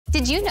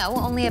Did you know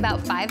only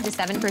about 5 to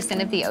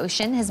 7% of the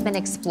ocean has been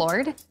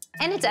explored?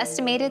 And it's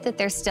estimated that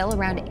there's still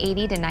around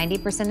 80 to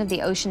 90% of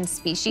the ocean's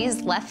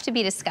species left to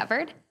be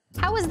discovered?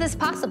 How is this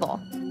possible?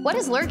 What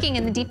is lurking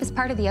in the deepest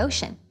part of the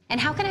ocean?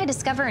 And how can I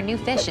discover a new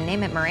fish and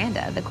name it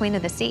Miranda, the queen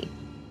of the sea?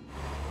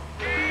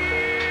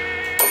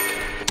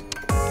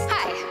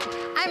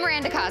 Hi, I'm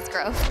Miranda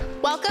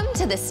Cosgrove. Welcome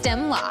to the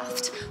STEM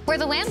Loft, where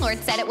the landlord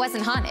said it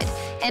wasn't haunted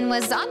and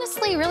was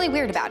honestly really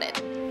weird about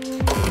it.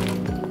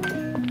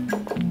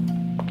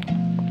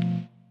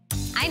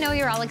 I know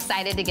you're all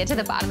excited to get to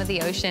the bottom of the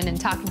ocean and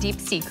talk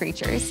deep sea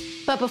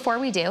creatures, but before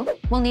we do,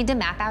 we'll need to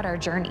map out our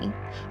journey.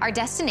 Our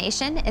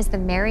destination is the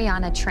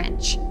Mariana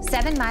Trench,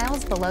 7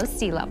 miles below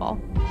sea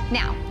level.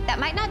 Now, that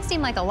might not seem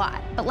like a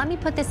lot, but let me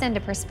put this into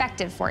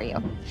perspective for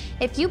you.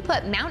 If you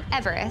put Mount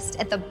Everest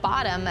at the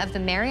bottom of the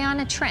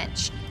Mariana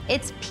Trench,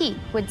 its peak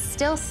would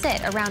still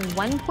sit around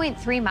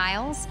 1.3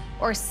 miles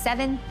or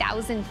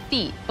 7,000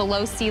 feet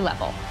below sea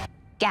level.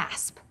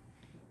 Gasp.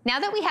 Now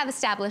that we have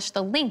established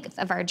the length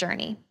of our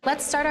journey,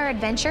 let's start our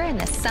adventure in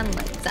the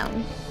sunlit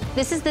zone.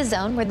 This is the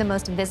zone where the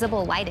most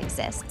visible light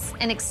exists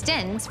and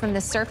extends from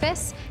the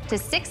surface to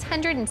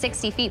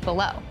 660 feet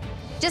below.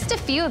 Just a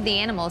few of the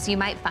animals you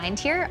might find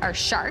here are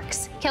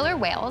sharks, killer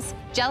whales,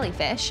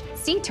 jellyfish,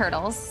 sea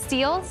turtles,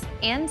 seals,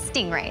 and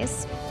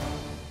stingrays.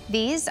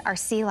 These are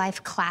sea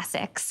life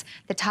classics,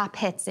 the top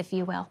hits, if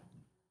you will.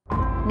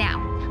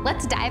 Now,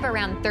 let's dive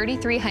around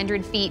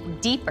 3,300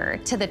 feet deeper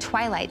to the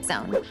Twilight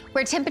Zone,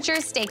 where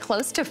temperatures stay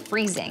close to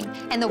freezing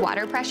and the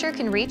water pressure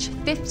can reach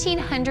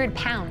 1,500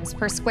 pounds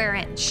per square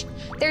inch.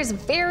 There's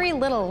very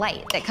little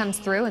light that comes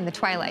through in the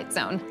Twilight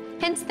Zone,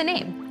 hence the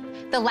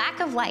name. The lack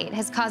of light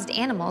has caused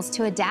animals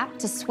to adapt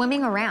to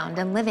swimming around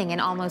and living in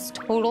almost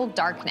total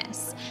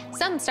darkness.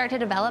 Some start to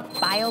develop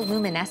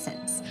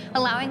bioluminescence,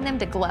 allowing them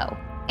to glow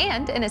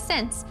and, in a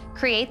sense,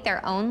 create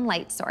their own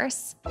light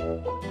source.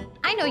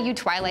 I know you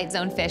Twilight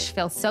Zone fish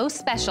feel so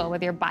special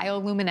with your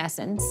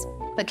bioluminescence,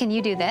 but can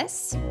you do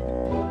this?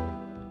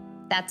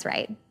 That's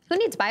right. Who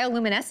needs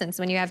bioluminescence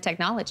when you have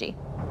technology?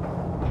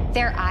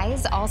 Their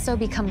eyes also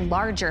become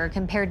larger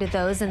compared to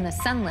those in the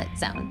sunlit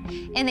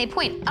zone, and they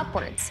point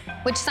upwards,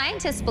 which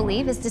scientists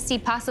believe is to see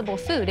possible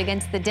food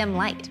against the dim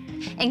light.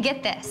 And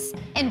get this,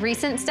 in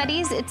recent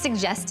studies, it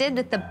suggested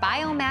that the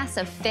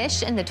biomass of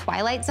fish in the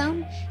Twilight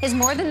Zone is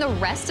more than the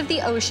rest of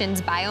the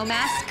ocean's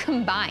biomass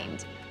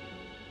combined.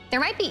 There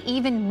might be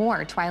even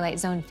more Twilight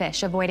Zone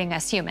fish avoiding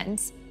us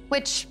humans,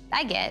 which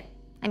I get.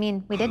 I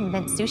mean, we did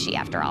invent sushi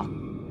after all.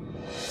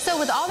 So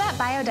with all that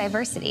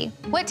biodiversity,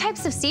 what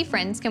types of sea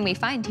friends can we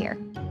find here?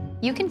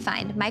 You can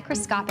find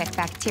microscopic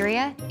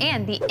bacteria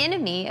and the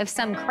enemy of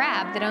some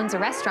crab that owns a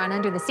restaurant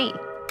under the sea,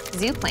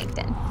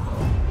 zooplankton.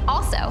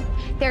 Also,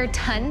 there are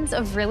tons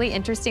of really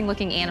interesting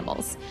looking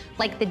animals,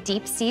 like the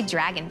deep sea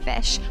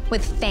dragonfish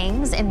with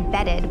fangs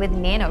embedded with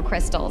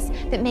nanocrystals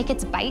that make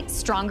its bite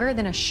stronger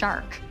than a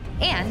shark.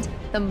 And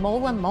the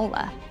mola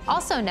mola,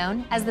 also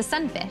known as the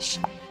sunfish.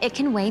 It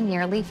can weigh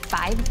nearly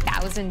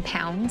 5,000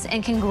 pounds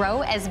and can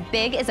grow as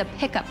big as a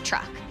pickup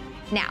truck.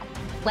 Now,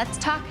 let's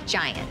talk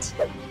giant.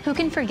 Who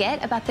can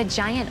forget about the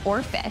giant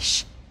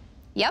oarfish?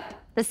 Yep,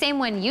 the same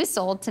one you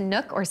sold to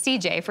Nook or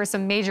CJ for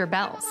some major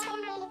bells.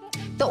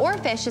 The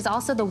oarfish is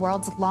also the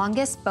world's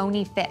longest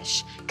bony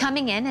fish,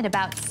 coming in at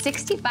about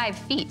 65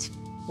 feet.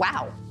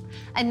 Wow.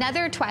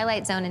 Another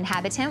Twilight Zone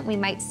inhabitant we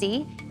might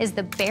see is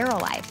the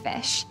barrel-eye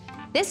fish.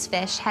 This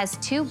fish has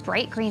 2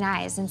 bright green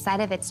eyes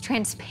inside of its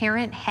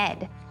transparent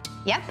head.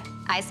 Yep,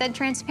 I said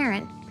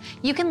transparent.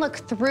 You can look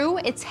through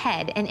its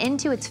head and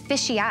into its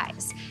fishy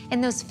eyes,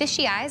 and those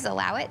fishy eyes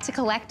allow it to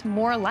collect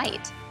more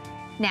light.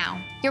 Now,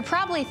 you're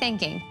probably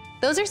thinking,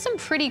 those are some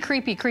pretty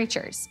creepy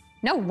creatures.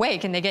 No way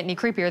can they get any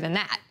creepier than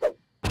that.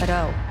 But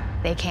oh,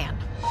 they can.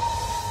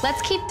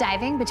 Let's keep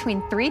diving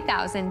between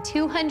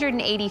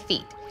 3,280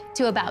 feet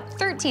to about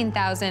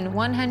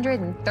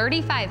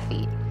 13,135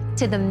 feet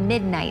to the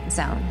midnight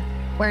zone,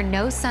 where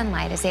no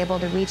sunlight is able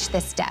to reach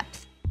this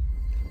depth.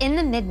 In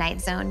the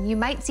midnight zone, you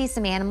might see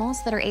some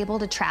animals that are able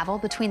to travel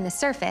between the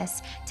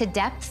surface to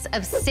depths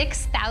of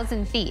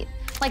 6,000 feet,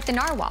 like the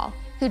narwhal,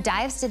 who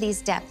dives to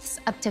these depths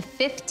up to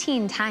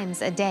 15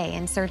 times a day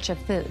in search of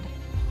food.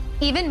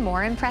 Even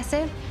more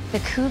impressive, the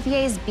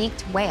Cuvier's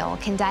beaked whale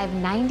can dive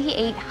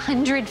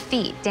 9,800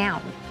 feet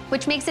down,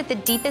 which makes it the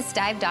deepest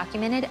dive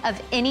documented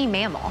of any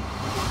mammal.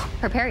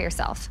 Prepare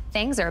yourself,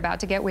 things are about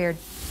to get weird.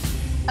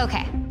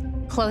 Okay,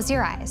 close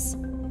your eyes.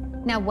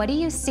 Now, what do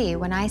you see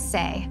when I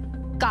say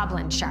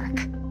goblin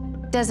shark?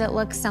 Does it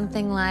look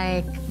something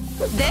like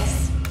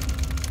this?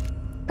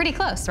 Pretty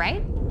close,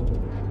 right?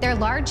 Their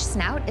large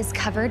snout is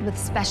covered with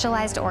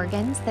specialized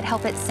organs that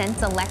help it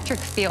sense electric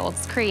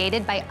fields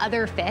created by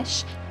other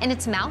fish, and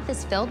its mouth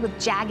is filled with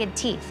jagged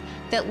teeth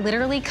that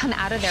literally come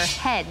out of their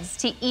heads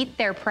to eat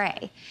their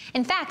prey.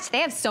 In fact, they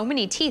have so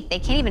many teeth they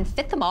can't even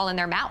fit them all in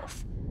their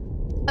mouth.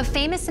 A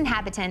famous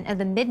inhabitant of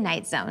the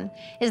midnight zone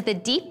is the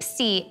deep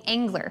sea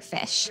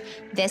anglerfish.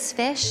 This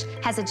fish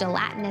has a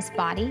gelatinous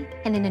body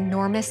and an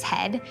enormous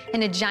head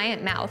and a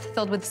giant mouth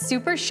filled with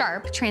super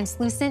sharp,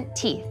 translucent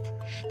teeth.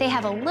 They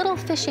have a little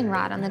fishing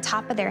rod on the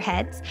top of their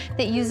heads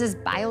that uses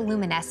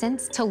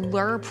bioluminescence to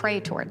lure prey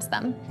towards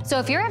them. So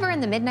if you're ever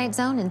in the midnight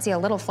zone and see a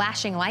little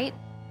flashing light,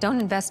 don't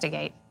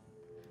investigate.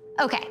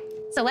 Okay,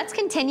 so let's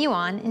continue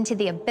on into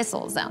the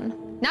Abyssal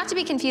Zone, not to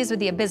be confused with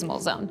the Abysmal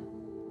Zone.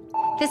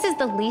 This is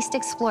the least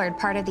explored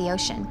part of the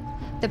ocean.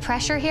 The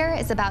pressure here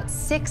is about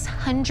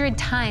 600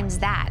 times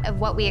that of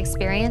what we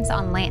experience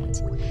on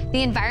land.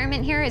 The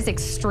environment here is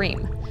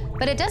extreme,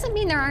 but it doesn't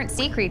mean there aren't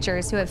sea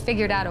creatures who have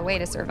figured out a way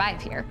to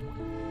survive here.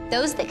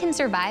 Those that can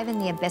survive in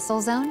the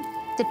Abyssal Zone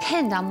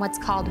depend on what's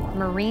called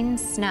marine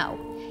snow.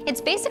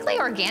 It's basically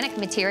organic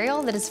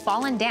material that has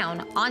fallen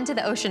down onto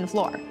the ocean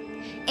floor.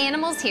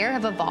 Animals here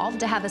have evolved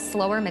to have a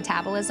slower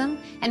metabolism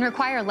and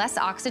require less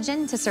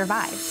oxygen to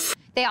survive.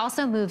 They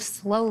also move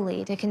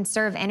slowly to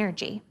conserve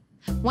energy.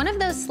 One of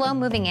those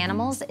slow-moving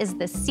animals is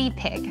the sea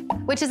pig,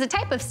 which is a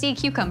type of sea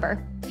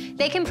cucumber.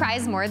 They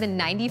comprise more than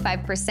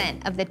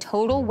 95% of the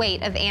total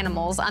weight of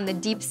animals on the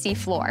deep sea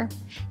floor.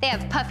 They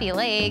have puffy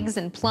legs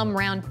and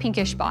plum-round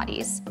pinkish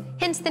bodies,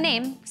 hence the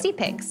name sea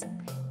pigs.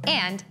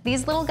 And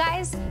these little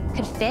guys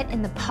could fit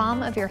in the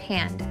palm of your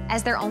hand,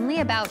 as they're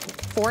only about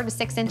 4 to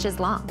 6 inches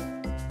long.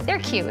 They're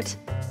cute,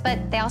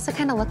 but they also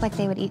kind of look like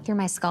they would eat through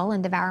my skull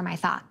and devour my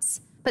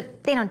thoughts.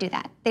 But they don't do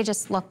that. They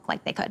just look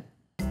like they could.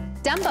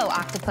 Dumbo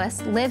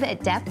octopus live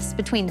at depths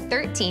between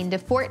 13 to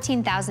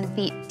 14,000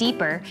 feet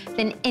deeper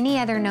than any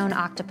other known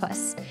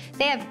octopus.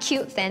 They have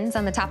cute fins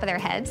on the top of their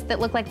heads that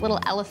look like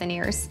little elephant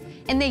ears,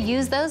 and they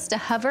use those to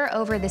hover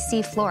over the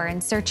sea floor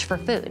and search for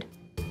food.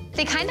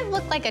 They kind of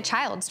look like a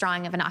child's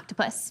drawing of an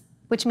octopus,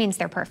 which means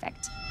they're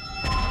perfect.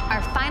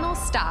 Our final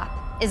stop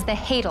is the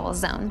Abyssal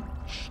Zone.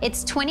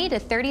 It's 20 to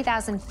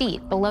 30,000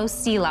 feet below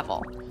sea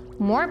level.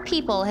 More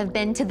people have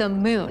been to the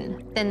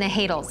moon than the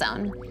Abyssal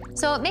Zone,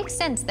 so it makes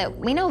sense that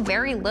we know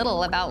very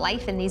little about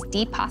life in these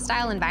deep,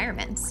 hostile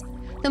environments.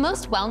 The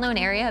most well-known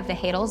area of the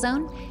Abyssal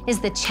Zone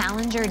is the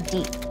Challenger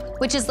Deep,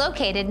 which is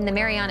located in the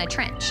Mariana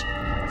Trench,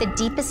 the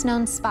deepest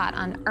known spot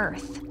on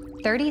Earth,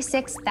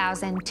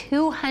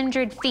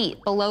 36,200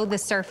 feet below the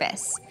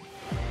surface.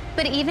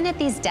 But even at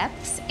these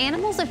depths,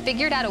 animals have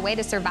figured out a way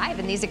to survive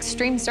in these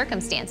extreme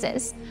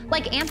circumstances,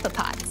 like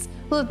amphipods,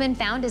 who have been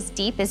found as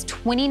deep as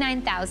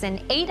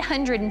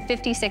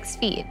 29,856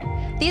 feet.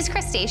 These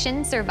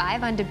crustaceans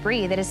survive on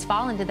debris that has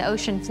fallen to the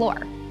ocean floor.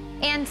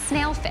 And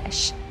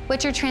snailfish,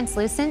 which are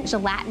translucent,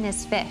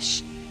 gelatinous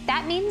fish.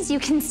 That means you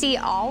can see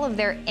all of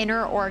their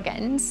inner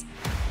organs.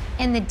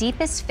 And the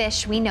deepest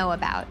fish we know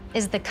about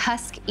is the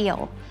cusk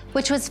eel,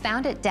 which was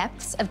found at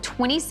depths of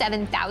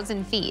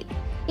 27,000 feet.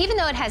 Even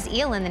though it has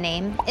eel in the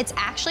name, it's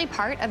actually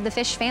part of the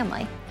fish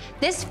family.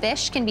 This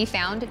fish can be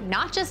found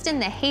not just in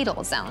the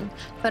Abyssal Zone,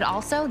 but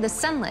also the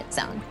sunlit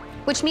zone,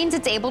 which means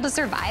it's able to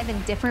survive in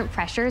different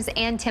pressures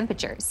and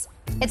temperatures.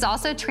 It's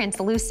also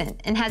translucent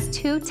and has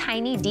 2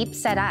 tiny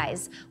deep-set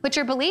eyes, which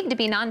are believed to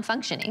be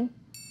non-functioning.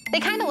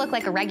 They kind of look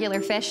like a regular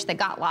fish that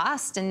got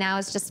lost and now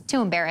is just too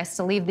embarrassed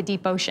to leave the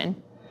deep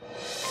ocean.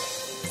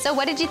 So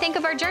what did you think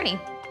of our journey?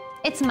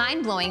 It's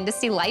mind-blowing to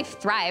see life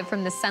thrive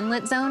from the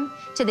sunlit zone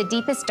to the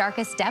deepest,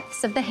 darkest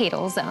depths of the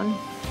Abyssal Zone.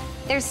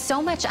 There's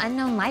so much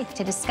unknown life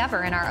to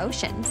discover in our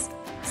oceans.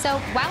 So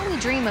while we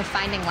dream of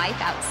finding life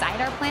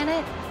outside our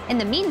planet, in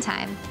the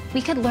meantime,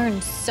 we could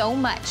learn so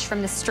much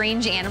from the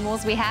strange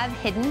animals we have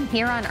hidden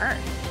here on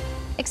Earth.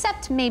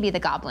 Except maybe the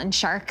goblin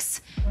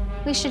sharks.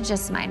 We should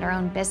just mind our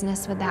own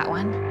business with that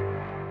one.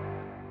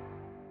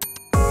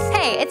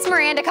 Hey, it's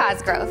Miranda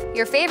Cosgrove,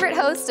 your favorite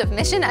host of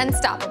Mission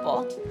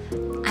Unstoppable.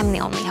 I'm the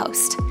only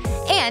host.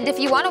 And if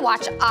you want to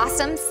watch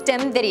awesome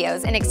STEM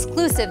videos and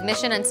exclusive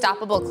Mission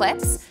Unstoppable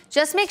clips,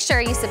 just make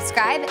sure you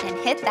subscribe and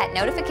hit that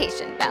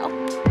notification bell.